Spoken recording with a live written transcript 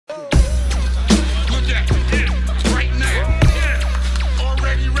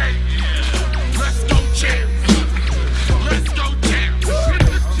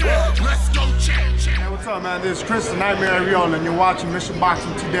man? This is Chris, the Nightmare Ariola, and you're watching Mission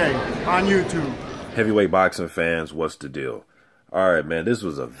Boxing Today on YouTube. Heavyweight boxing fans, what's the deal? All right, man, this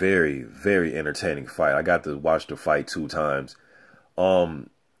was a very, very entertaining fight. I got to watch the fight 2 times.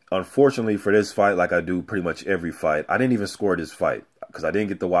 Unfortunately for this fight, like I do pretty much every fight, I didn't even score this fight because I didn't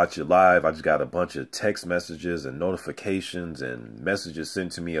get to watch it live. I just got a bunch of text messages and notifications and messages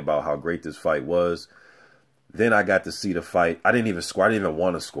sent to me about how great this fight was. Then I got to see the fight. I didn't even score. I didn't even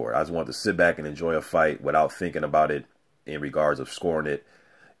want to score. I just wanted to sit back and enjoy a fight without thinking about it in regards of scoring it.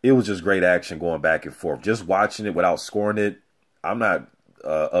 It was just great action going back and forth. Just watching it without scoring it, I'm not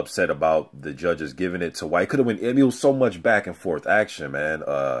upset about the judges giving it to Whyte. Could have been. It was so much back and forth action, man.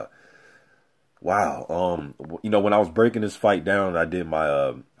 Wow. You know, when I was breaking this fight down, I did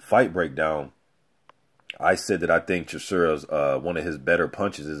my fight breakdown. I said that I think Chisora's one of his better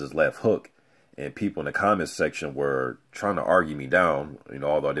punches is his left hook. And people in the comments section were trying to argue me down, you know,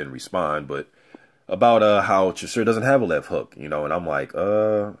 although I didn't respond, but about how Chisora doesn't have a left hook, you know, and I'm like,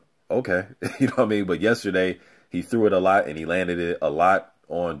 okay, you know what I mean? But yesterday he threw it a lot and he landed it a lot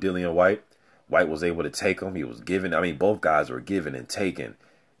on Dillian Whyte. Whyte was able to take him. He was giving, I mean, both guys were giving and taking.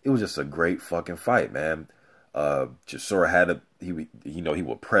 It was just a great fucking fight, man. Chisora had he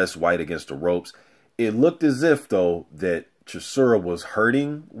would press Whyte against the ropes. It looked as if, though, that Chisora was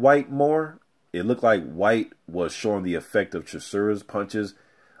hurting Whyte more. It looked like Whyte was showing the effect of Chisora's punches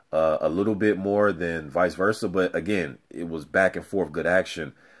a little bit more than vice versa. But again, it was back and forth good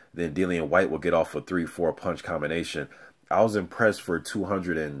action. Then Dillian Whyte would get off a 3-4 punch combination. I was impressed for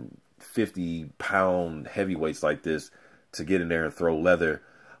 250-pound heavyweights like this to get in there and throw leather.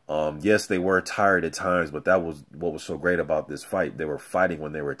 Yes, they were tired at times, but that was what was so great about this fight. They were fighting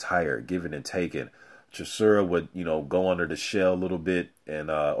when they were tired, giving and taking. Chisora would, you know, go under the shell a little bit and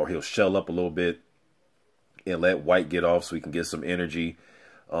or he'll shell up a little bit and let Whyte get off so he can get some energy.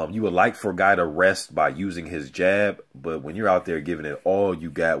 You would like for a guy to rest by using his jab, but when you're out there giving it all you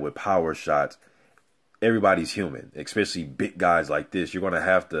got with power shots, everybody's human, especially big guys like this. You're going to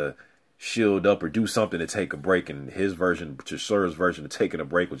have to shield up or do something to take a break, and his version, Chisora's version of taking a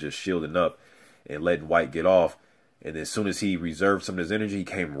break was just shielding up and letting Whyte get off. And as soon as he reserved some of his energy, he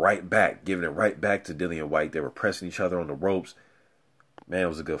came right back, giving it right back to Dillian Whyte. They were pressing each other on the ropes. Man, it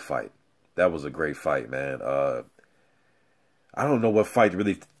was a good fight. That was a great fight, man. I don't know what fight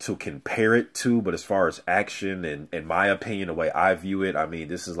really to compare it to, but as far as action and, in my opinion, the way I view it, I mean,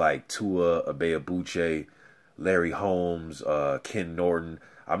 this is like Tua, Abeabuche, Larry Holmes, Ken Norton.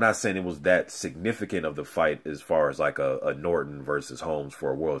 I'm not saying it was that significant of the fight as far as like a Norton versus Holmes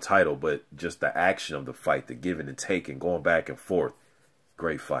for a world title, but just the action of the fight, the giving and taking, going back and forth.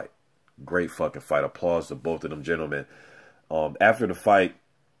 Great fight. Great fucking fight. Applause to both of them gentlemen. After the fight,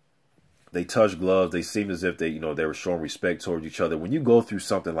 they touched gloves. They seemed as if they were showing respect towards each other. When you go through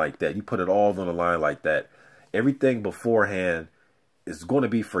something like that, you put it all on the line like that, everything beforehand is going to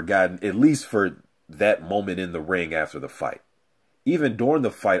be forgotten, at least for that moment in the ring after the fight. Even during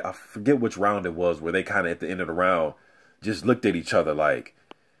the fight, I forget which round it was, where they kind of at the end of the round just looked at each other like,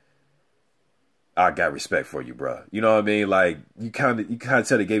 I got respect for you, bro. You know what I mean? Like, you kind of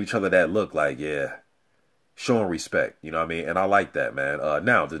tell they gave each other that look like, yeah, showing respect. You know what I mean? And I like that, man.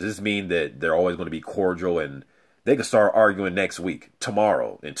 Now, does this mean that they're always going to be cordial and they can start arguing next week,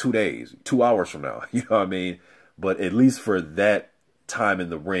 tomorrow, in 2 days, 2 hours from now? You know what I mean? But at least for that time in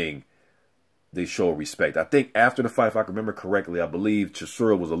the ring, they show respect. I think after the fight, if I can remember correctly, I believe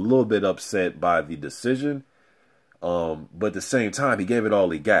Chisora was a little bit upset by the decision. But at the same time, he gave it all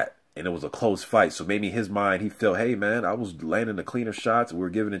he got. And it was a close fight. So maybe in his mind, he felt, hey, man, I was landing the cleaner shots. We were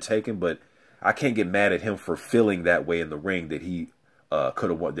giving and taking. But I can't get mad at him for feeling that way in the ring, that he could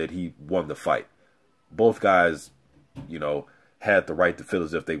have won, that he won the fight. Both guys, you know, had the right to feel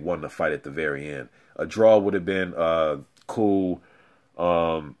as if they won the fight at the very end. A draw would have been cool.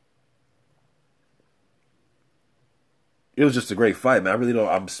 It was just a great fight, man.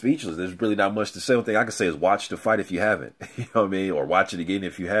 I'm speechless. There's really not much to say. The only thing I can say is watch the fight if you haven't. You know what I mean? Or watch it again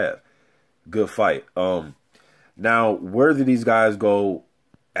if you have. Good fight. Now, where did these guys go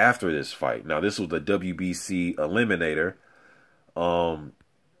after this fight? Now, this was the WBC Eliminator. Now,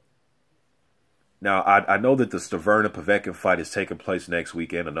 I know that the Stavern and Povetkin fight is taking place next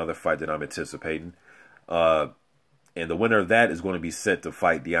weekend, another fight that I'm anticipating. And the winner of that is going to be set to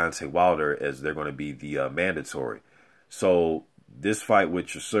fight Deontay Wilder, as they're going to be the mandatory. So this fight with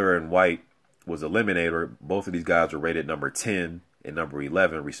Chisora and Whyte was eliminator. Both of these guys were rated number 10 and number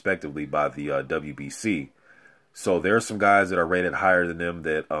 11, respectively, by the WBC. So there are some guys that are rated higher than them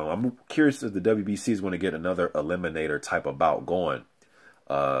that I'm curious if the WBC is going to get another eliminator type of bout going.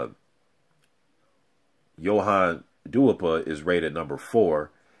 Johan Duhaupas is rated number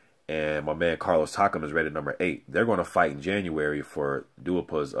 4, and my man Carlos Takam is rated number 8. They're going to fight in January for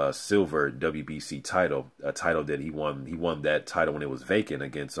Duhaupas' silver WBC title, a title that he won. He won that title when it was vacant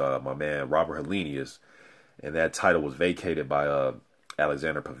against my man Robert Helenius, and that title was vacated by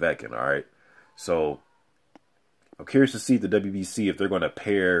Alexander Povetkin. All right, so I'm curious to see the WBC if they're going to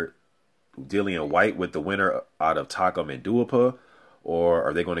pair Dillian Whyte with the winner out of Takam and Duhaupas, or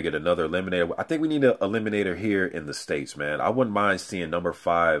are they going to get another eliminator? I think we need an eliminator here in the States, man. I wouldn't mind seeing number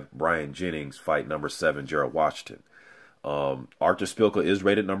 5 Brian Jennings fight number 7 Gerald Washington. Artur Szpilka is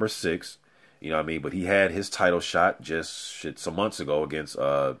rated number 6, you know what I mean? But he had his title shot just some months ago against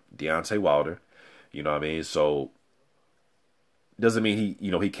Deontay Wilder, you know what I mean? So doesn't mean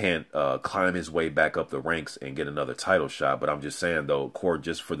he can't climb his way back up the ranks and get another title shot. But I'm just saying, though,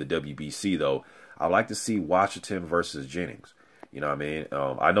 just for the WBC, though, I'd like to see Washington versus Jennings. You know what I mean?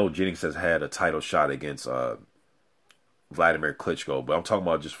 I know Jennings has had a title shot against Vladimir Klitschko, but I'm talking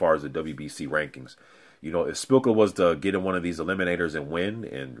about just as far as the WBC rankings. You know, if Szpilka was to get in one of these eliminators and win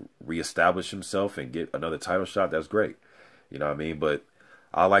and reestablish himself and get another title shot, that's great. You know what I mean? But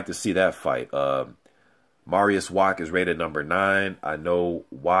I like to see that fight. Mariusz Wach is rated number 9. I know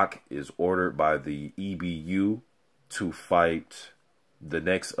Wach is ordered by the EBU to fight the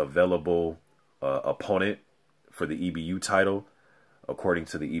next available opponent for the EBU title, according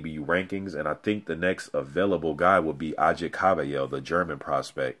to the EBU rankings. And I think the next available guy will be Ajit Kabayel, the German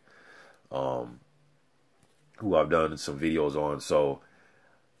prospect, who I've done some videos on. So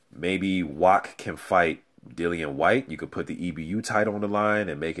maybe Wach can fight Dillian Whyte. You could put the EBU title on the line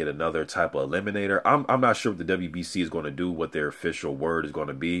and make it another type of eliminator. I'm not sure what the WBC is going to do, what their official word is going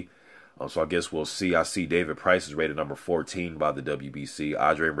to be. So I guess we'll see. I see David Price is rated number 14 by the WBC.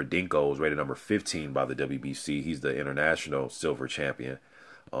 Adrian Radinko is rated number 15 by the WBC. He's the international silver champion.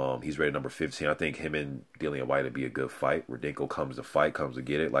 He's rated number 15. I think him and Dillian Whyte would be a good fight. Radinko comes to fight, comes to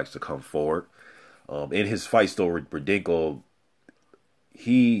get it, likes to come forward. In his fights, though, Radinko,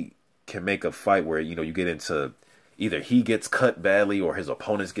 he can make a fight where, you know, you get into either he gets cut badly or his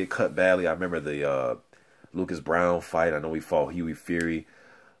opponents get cut badly. I remember the Lucas Brown fight. I know he fought Huey Fury.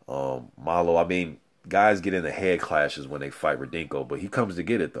 Malo, I mean, guys get into head clashes when they fight Radinko, but he comes to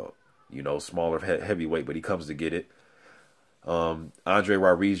get it, though. You know, smaller heavyweight, but he comes to get it. Andre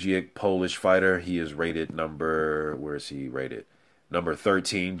Wawrzyk, Polish fighter, he is rated number, where is he rated? Number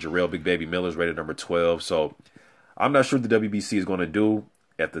 13. Jarrell Big Baby Miller is rated number 12. So I'm not sure what the WBC is going to do.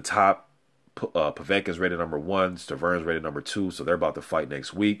 At the top, Povetkin is rated number 1. Stavern is rated number 2, so they're about to fight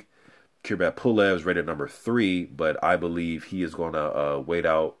next week. Kirbat Pulev is rated number 3, but I believe he is going to wait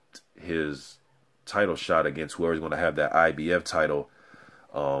out his title shot against whoever's going to have that IBF title.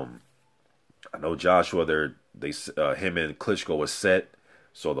 I know Joshua, him and Klitschko was set,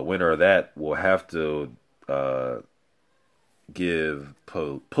 so the winner of that will have to give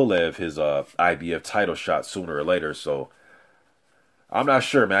Pulev his IBF title shot sooner or later. So I'm not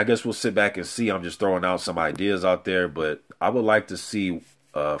sure, man. I guess we'll sit back and see. I'm just throwing out some ideas out there, but I would like to see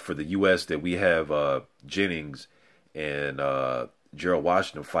for the U.S. that we have Jennings and Gerald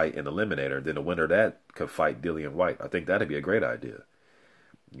Washington fight in eliminator. Then the winner of that could fight Dillian Whyte. I think that'd be a great idea.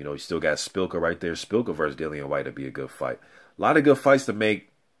 You know, you still got Szpilka right there. Szpilka versus Dillian Whyte would be a good fight. A lot of good fights to make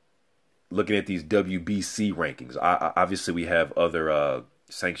looking at these WBC rankings. Obviously, we have other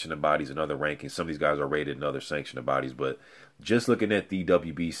sanctioning bodies and other rankings. Some of these guys are rated in other sanctioning bodies, but just looking at the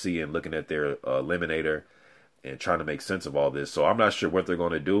WBC and looking at their eliminator and trying to make sense of all this. So I'm not sure what they're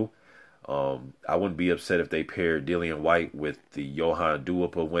going to do. I wouldn't be upset if they paired Dillian Whyte with the Johann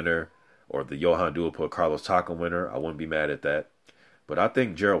Duhaupas winner or the Johann Duhaupas Carlos Takam winner. I wouldn't be mad at that. But I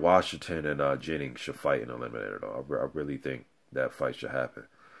think Gerald Washington and Jennings should fight in eliminator, though. I really think that fight should happen.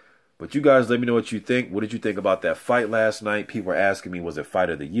 But you guys, let me know what you think. What did you think about that fight last night? People were asking me, was it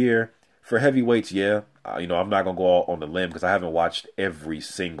fight of the year? For heavyweights, yeah. You know, I'm not going to go on the limb because I haven't watched every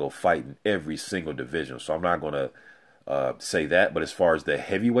single fight in every single division. So I'm not going to say that. But as far as the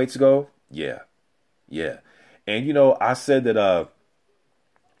heavyweights go, yeah. Yeah. And, you know, I said that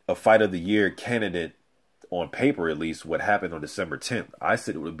a fight of the year candidate, on paper at least, what happened on December 10th. I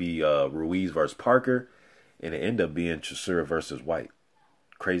said it would be Ruiz versus Parker, and it ended up being Chisora versus Whyte.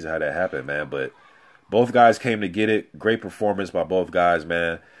 Crazy how that happened, man. But both guys came to get it. Great performance by both guys,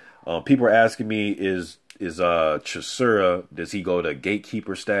 man. People are asking me, is Chisora, does he go to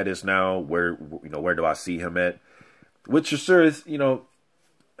gatekeeper status now? Where do I see him at? With Chisora, you know,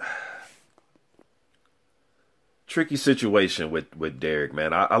 tricky situation with Derek,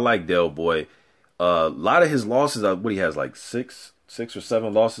 man. I like Del Boy. A lot of his losses, what he has, like six or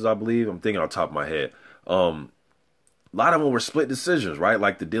seven losses, I believe. I'm thinking on top of my head. A lot of them were split decisions, right?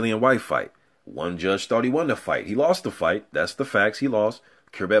 Like the Dillian Whyte fight. One judge thought he won the fight. He lost the fight. That's the facts. He lost.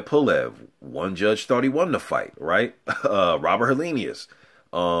 Kurbet Pulev, one judge thought he won the fight, right? Robert Helenius,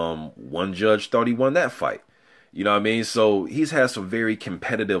 one judge thought he won that fight. You know what I mean? So he's had some very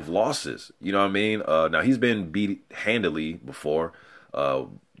competitive losses. You know what I mean? Now, he's been beat handily before.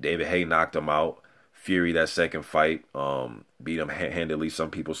 David Haye knocked him out. Fury, that second fight, beat him handily. Some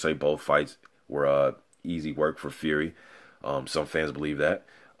people say both fights were easy work for Fury. Some fans believe that.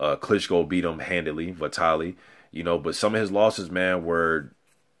 Klitschko beat him handily, Vitali. You know, but some of his losses, man, were,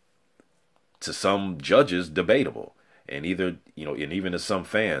 to some judges, debatable. And and even to some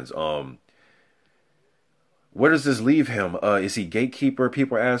fans. Where does this leave him? Is he gatekeeper?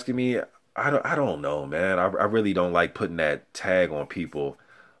 People are asking me. I don't know, man. I really don't like putting that tag on people.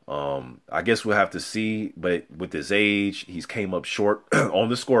 I guess we'll have to see. But with his age, he's came up short on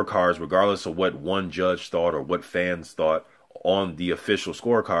the scorecards, regardless of what one judge thought or what fans thought. On the official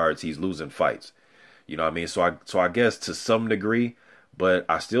scorecards, he's losing fights. You know what I mean? So I guess to some degree, but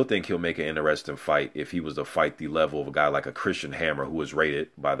I still think he'll make an interesting fight if he was to fight the level of a guy like a Christian Hammer, who was rated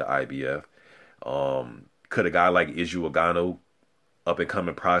by the IBF. Could a guy like Iju Agano, up and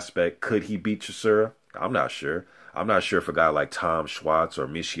coming prospect, could he beat Chisora? I'm not sure. I'm not sure if a guy like Tom Schwartz or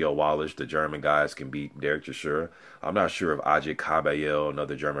Michiel Wallisch, the German guys, can beat Derek Chisora. I'm not sure if Ajay Kabayel,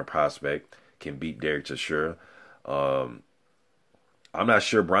 another German prospect, can beat Derek Chisora. I'm not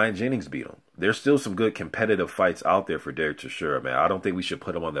sure Brian Jennings beat him. There's still some good competitive fights out there for Derek Chisora, man. I don't think we should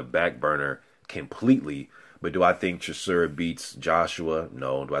put him on the back burner completely. But do I think Chisora beats Joshua?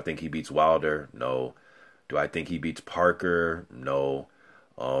 No. Do I think he beats Wilder? No. Do I think he beats Parker? No.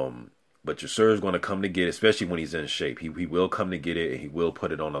 But Chisora is going to come to get it, especially when he's in shape. He will come to get it, and he will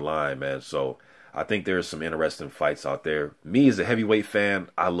put it on the line, man. So I think there's some interesting fights out there. Me, as a heavyweight fan,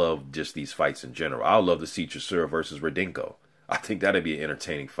 I love just these fights in general. I would love to see Chisora versus Radenko. I think that'd be an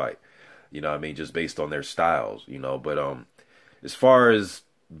entertaining fight. You know what I mean? Just based on their styles, you know. But as far as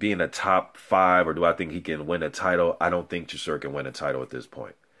being a top 5, or do I think he can win a title, I don't think Chisora can win a title at this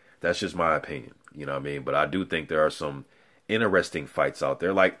point. That's just my opinion. You know what I mean? But I do think there are some interesting fights out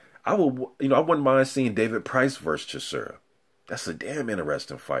there. Like, I wouldn't mind seeing David Price versus Chisora. That's a damn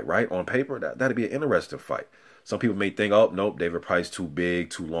interesting fight, right? On paper, that'd be an interesting fight. Some people may think, oh, nope, David Price too big,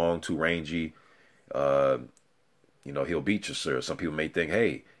 too long, too rangy. He'll beat Chisora. Some people may think,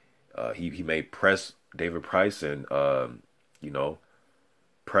 hey, he may press David Price and,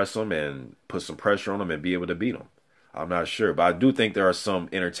 press him and put some pressure on him and be able to beat him. I'm not sure, but I do think there are some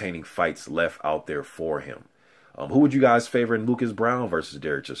entertaining fights left out there for him. Who would you guys favor in Lucas Brown versus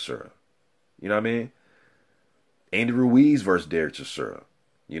Derek Chisora? You know what I mean? Andy Ruiz versus Derek Chisora.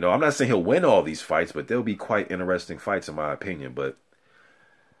 You know, I'm not saying he'll win all these fights, but they'll be quite interesting fights in my opinion. But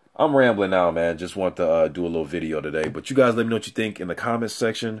I'm rambling now, man. Just want to do a little video today. But you guys let me know what you think in the comments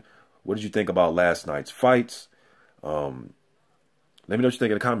section. What did you think about last night's fights? Let me know what you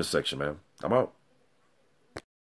think in the comments section, man. I'm out.